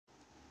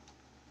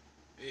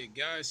Hey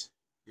guys,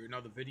 here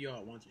another video. I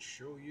want to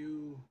show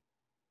you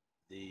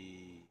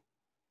the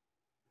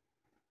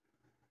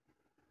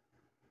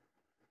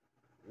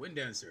Wind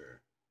Dancer.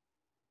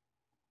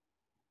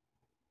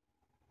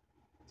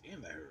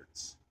 Damn, that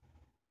hurts.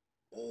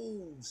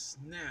 Oh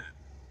snap!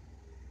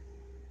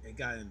 It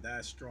got in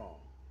that strong,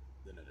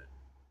 didn't it?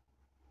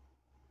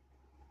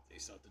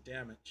 Takes out the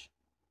damage.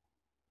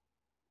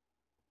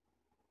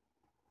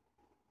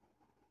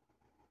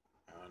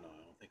 I don't know.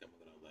 I don't think I'm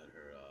gonna let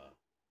her.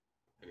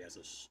 Maybe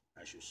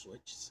I should switch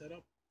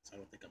setup. So I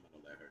don't think I'm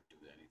gonna let her do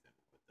anything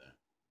with that.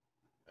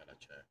 Gotta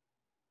check.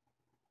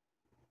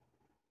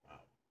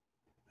 Wow,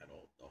 at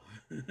all though.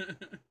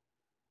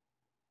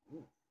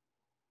 Ooh,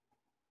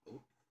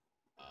 ooh.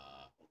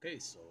 Okay,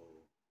 so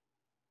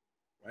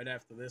right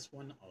after this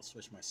one, I'll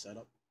switch my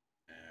setup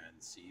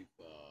and see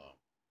if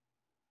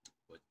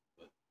what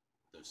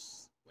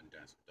this Wind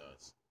Dancer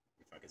does.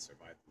 If I can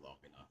survive long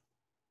enough.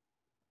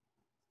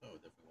 So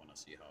definitely want to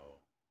see how.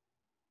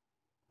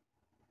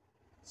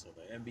 So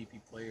the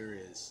MVP player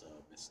is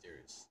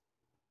Mysterious.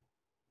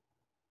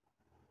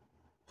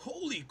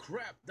 Holy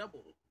crap!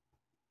 Double.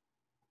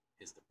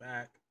 Hits the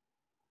back.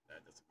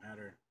 That doesn't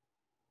matter.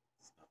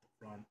 It's not the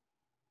front.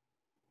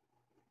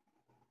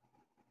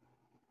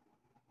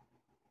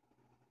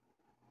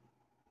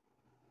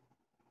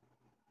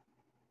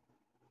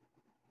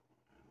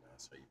 And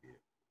that's how you beat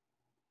it.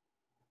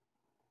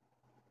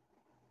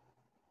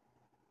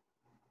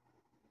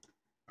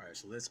 All right,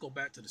 so let's go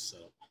back to the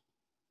setup.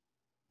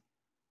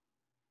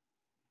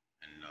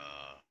 And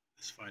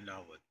let's find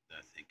out what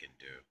that thing can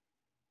do.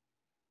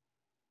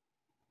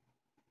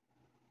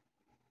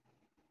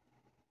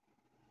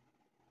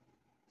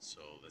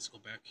 So let's go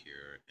back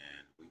here,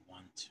 and we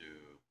want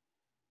to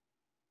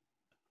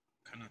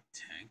kind of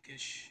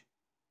tankish,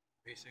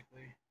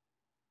 basically.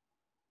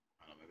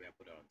 I don't know, maybe I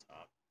put it on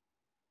top,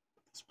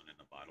 put this one in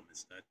the bottom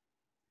instead,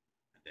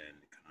 and then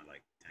kind of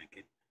like tank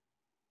it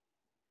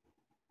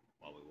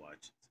while we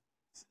watch it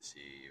to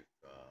see if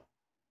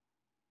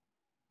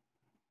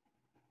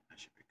that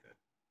should be good.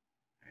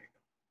 There you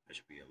go. That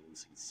should be a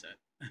losing set.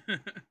 All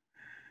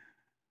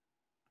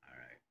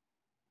right,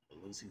 a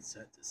losing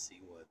set to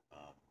see what.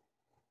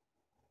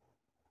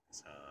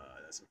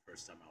 That's the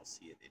first time I'll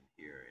see it in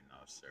here in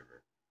our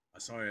server. I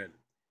saw it.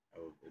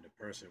 The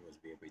person was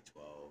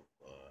BB12,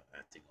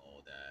 acting all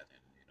that,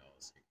 and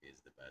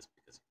is the best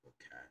because he put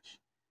cash.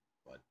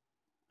 But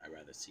I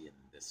rather see it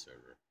in this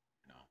server.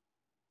 All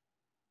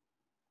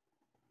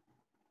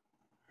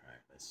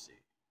right, let's see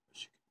what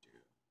she can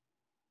do.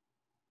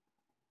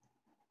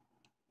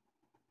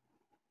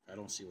 If I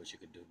don't see what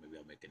she can do, maybe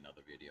I'll make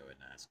another video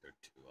and ask her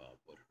to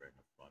put her in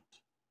the front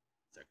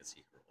so I can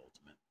see her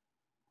ultimate.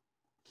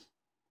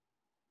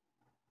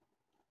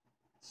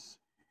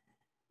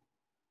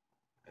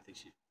 I think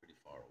she's pretty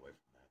far away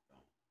from that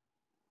though.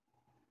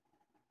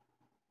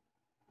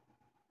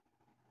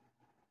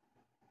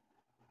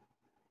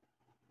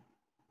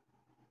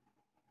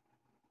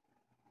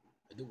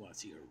 I do want to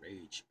see her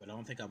rage, but I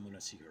don't think I'm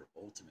gonna see her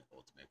ultimate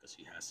because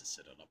she has to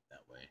set it up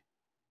that way.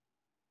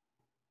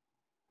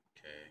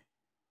 Okay.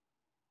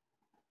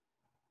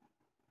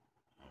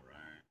 All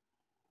right.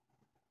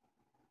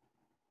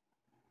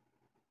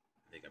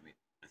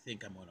 I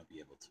think I'm gonna be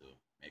able to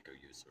make her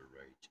use her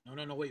rage. No,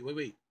 no, no,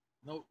 wait.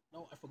 No,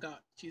 no, I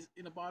forgot. She's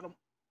in the bottom.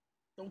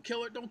 Don't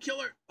kill her, don't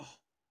kill her. Oh,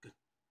 good.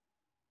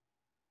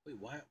 Wait,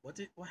 why what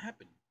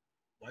happened?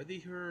 Why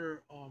did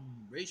her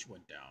rage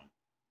went down?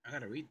 I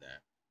gotta read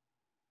that.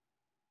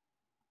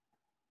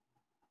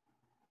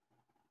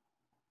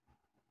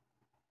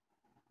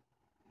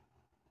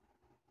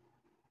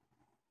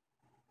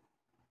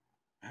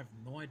 I have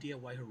no idea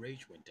why her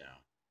rage went down.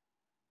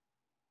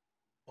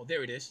 Oh,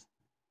 there it is.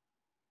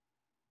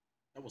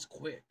 That was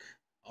quick.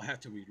 I'll have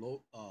to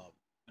reload.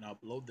 When I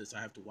upload this,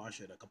 I have to watch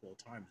it a couple of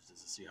times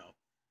just to see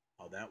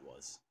how that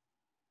was.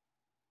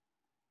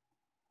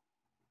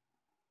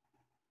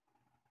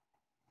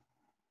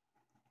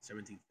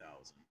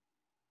 17,000.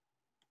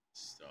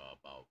 So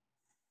about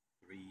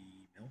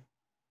 3 mil.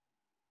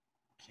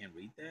 Can't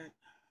read that.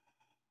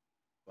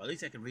 Well, at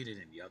least I can read it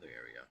in the other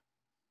area.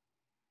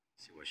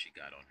 See what she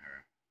got on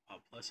her.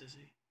 Plus is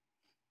he?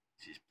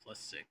 She's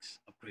 +6.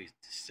 Upgrade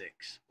to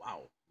 6.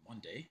 Wow, 1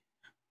 day.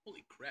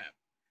 Holy crap.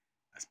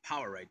 That's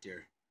power right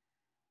there.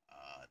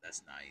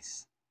 That's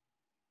nice.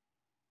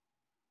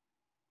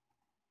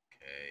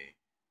 Okay.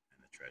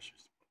 And the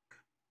treasures book.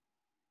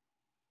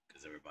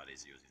 Because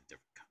everybody's using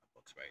different kind of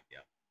books, right?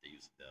 Yeah. They're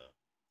using the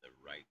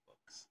right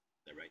books.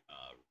 The right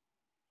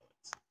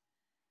let's see.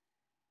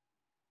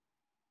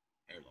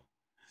 Heirloom.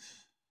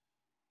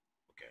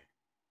 Okay.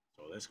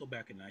 So let's go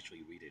back and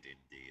actually read it in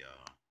the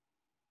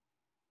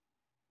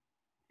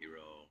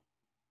hero.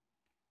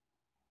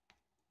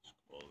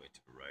 Scroll all the way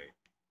to the right.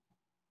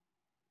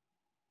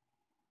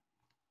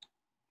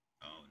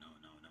 Oh no.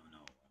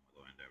 I'm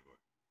going there, bro.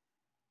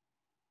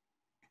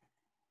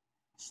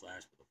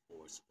 Slash with a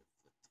force of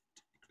inflicted.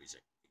 Increase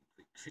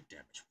crit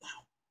damage.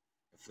 Wow.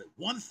 Inflict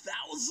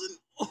 1,000?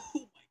 Oh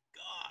my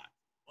god.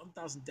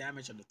 1,000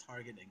 damage on the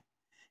target and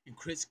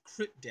Increase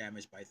crit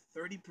damage by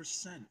 30%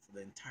 for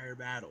the entire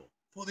battle.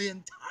 For the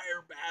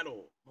entire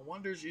battle. No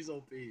wonder she's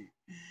OP.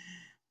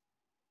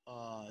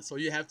 So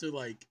you have to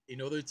like,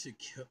 in order to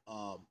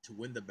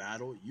win the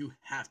battle, you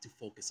have to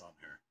focus on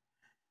her.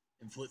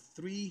 Inflict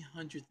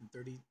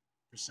 330%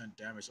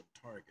 damage on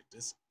target.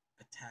 This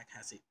attack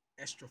has a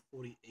extra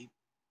 48%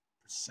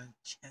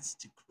 chance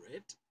to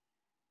crit,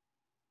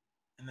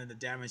 and then the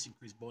damage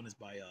increase bonus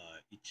by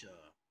each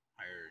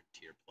higher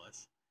tier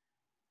plus.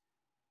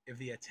 If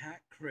the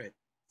attack crits,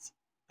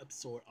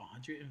 absorb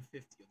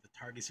 150 of the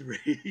target's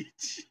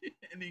rage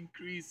and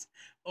increase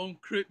on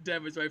crit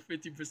damage by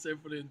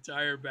 50% for the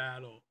entire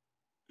battle.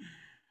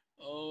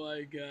 Oh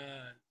my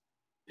god.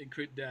 And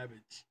crit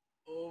damage.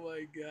 Oh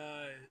my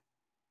god.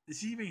 Does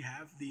she even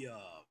have the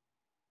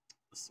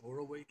Sword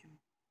Awaken?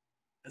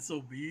 That's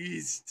so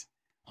beast.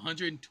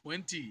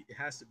 120. It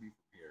has to be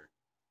from here,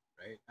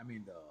 right? I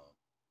mean the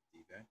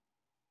event.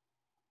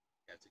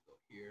 You have to go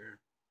here,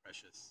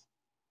 precious.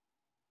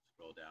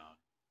 Scroll down.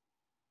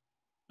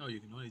 No, you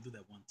can only do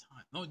that one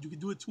time. No, you can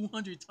do it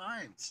 200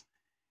 times.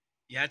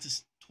 You have to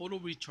total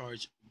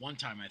recharge one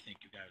time. I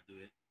think you gotta do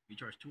it.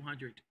 Recharge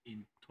 200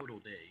 in total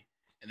day,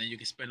 and then you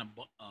can spend a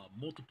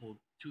multiple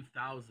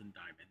 2,000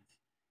 diamonds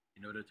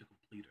in order to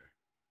complete her,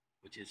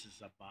 which is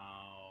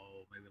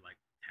about maybe like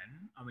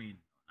 10. I mean,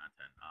 not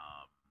 10.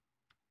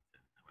 10,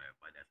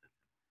 why that's it?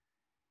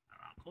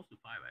 Around close to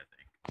 5, I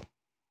think.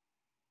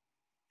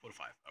 4 to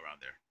 5,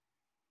 around there.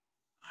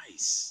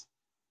 Nice.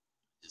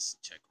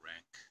 Just check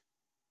rank.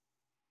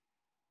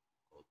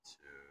 Go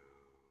to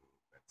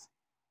Betsy,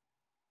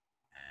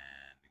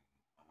 and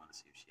I want to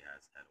see if she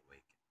has that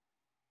awaken.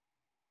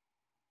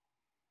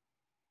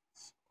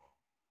 So,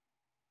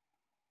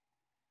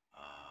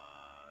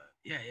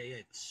 yeah.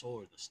 The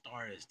sword, the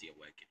star is the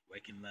awaken.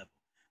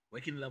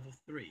 Awaken level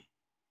 3.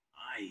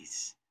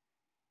 Nice.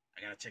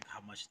 I gotta check how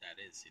much that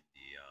is in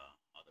the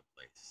other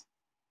place.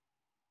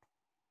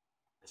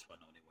 This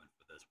one only went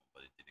for this one,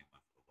 but it didn't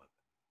went for the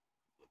weapon.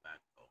 For the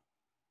back though.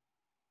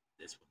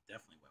 This one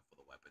definitely went for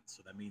the weapon,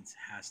 so that means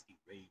has the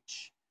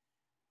rage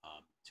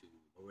to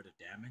lower the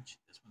damage.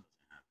 This one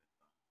doesn't have it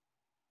though.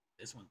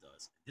 This one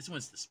does. This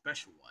one's the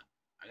special one.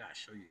 I gotta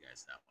show you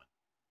guys that one.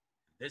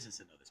 And this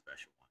is another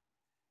special one.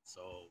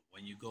 So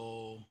when you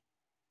go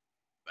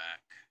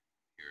back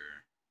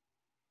here,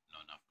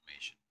 no, not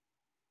formation,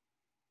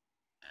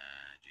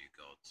 and you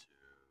go to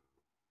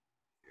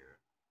here,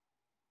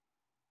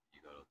 you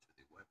go to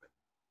the weapon.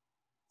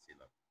 See,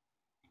 look,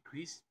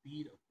 increase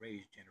speed of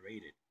rage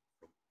generated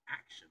from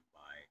action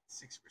by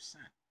 6%,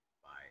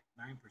 by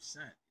 9%,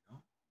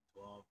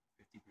 12,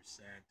 50%,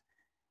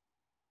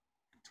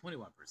 and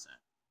 21%.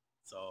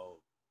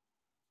 So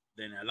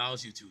then it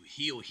allows you to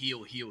heal.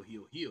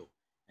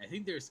 And I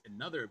think there's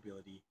another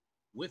ability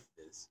with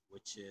this,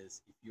 which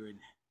is if you're in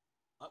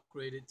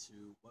upgraded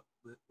to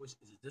which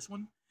is it, this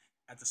one?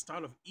 At the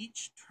start of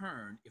each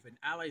turn, if an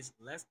ally is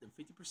less than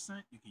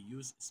 50%, you can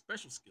use a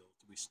special skill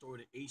to restore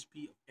the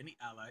HP of any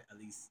ally at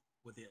least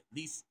with at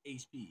least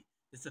HP.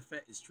 This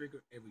effect is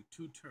triggered every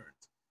 2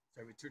 turns.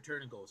 So every 2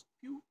 turns it goes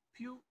pew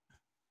pew,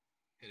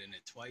 hitting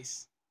it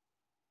twice,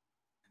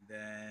 and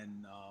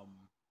then I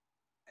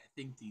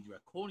think the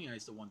Draconia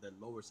is the one that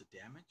lowers the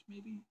damage.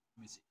 Maybe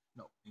let me see.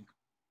 No,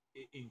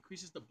 it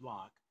increases the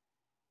block,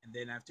 and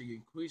then after you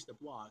increase the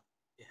block,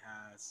 it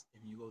has.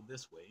 If you go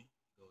this way,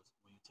 it goes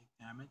when you take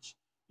damage,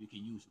 you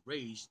can use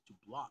rage to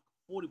block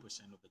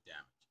 40% of the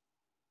damage.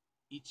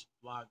 Each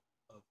block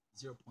of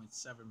 0.7%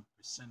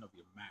 of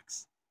your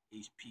max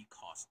HP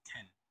costs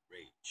 10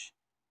 rage.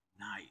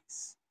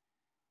 Nice.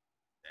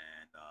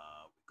 Then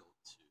we go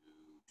to.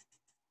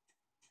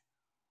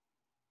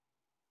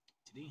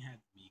 She didn't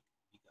have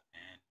Mika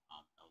and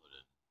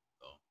Elden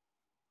though.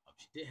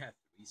 She did have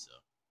Theresa,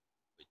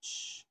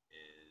 which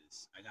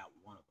is I got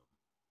one of them.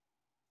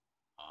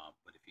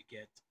 But if you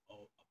get a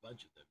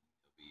bunch of them,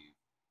 it'll be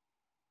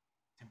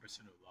 10%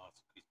 of the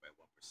loss increased by 1%,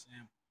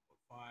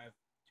 5,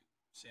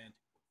 2%,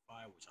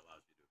 2.5, which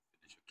allows you to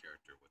finish your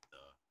character with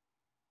the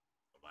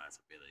last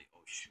ability.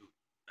 Oh shoot,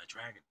 that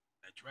dragon,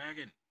 that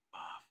dragon.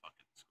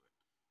 Fucking screw it.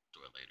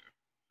 Do it later,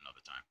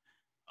 another time.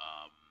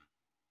 Um,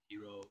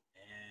 Hero,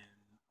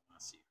 and I want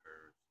to see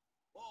her.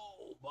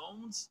 Whoa,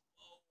 Bones.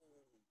 Whoa.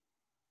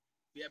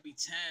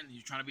 VIP10.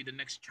 You trying to be the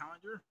next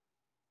challenger?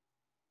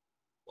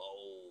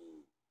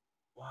 Whoa.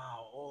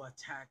 Wow, all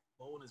attack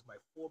bonus by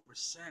 4%.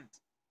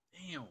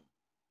 Damn.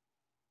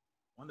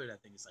 Wonder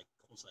that thing is like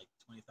close to like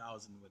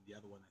 20,000 when the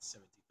other one is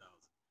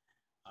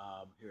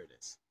 70,000. Here it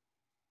is.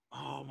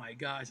 Oh my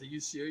gosh, are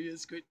you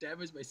serious? Crit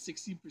damage by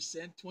 16%,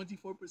 24%, 32%,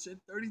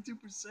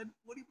 40%.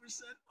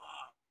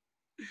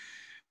 Oh.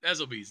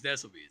 That's obese.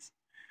 That's obese.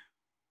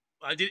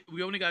 I did.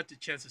 We only got the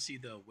chance to see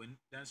the wind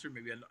dancer.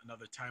 Maybe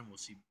another time we'll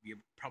see. We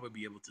probably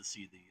be able to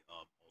see the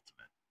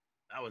ultimate.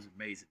 That was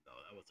amazing,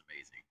 though. That was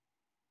amazing.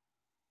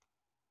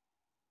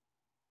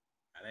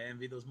 I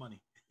envy those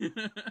money.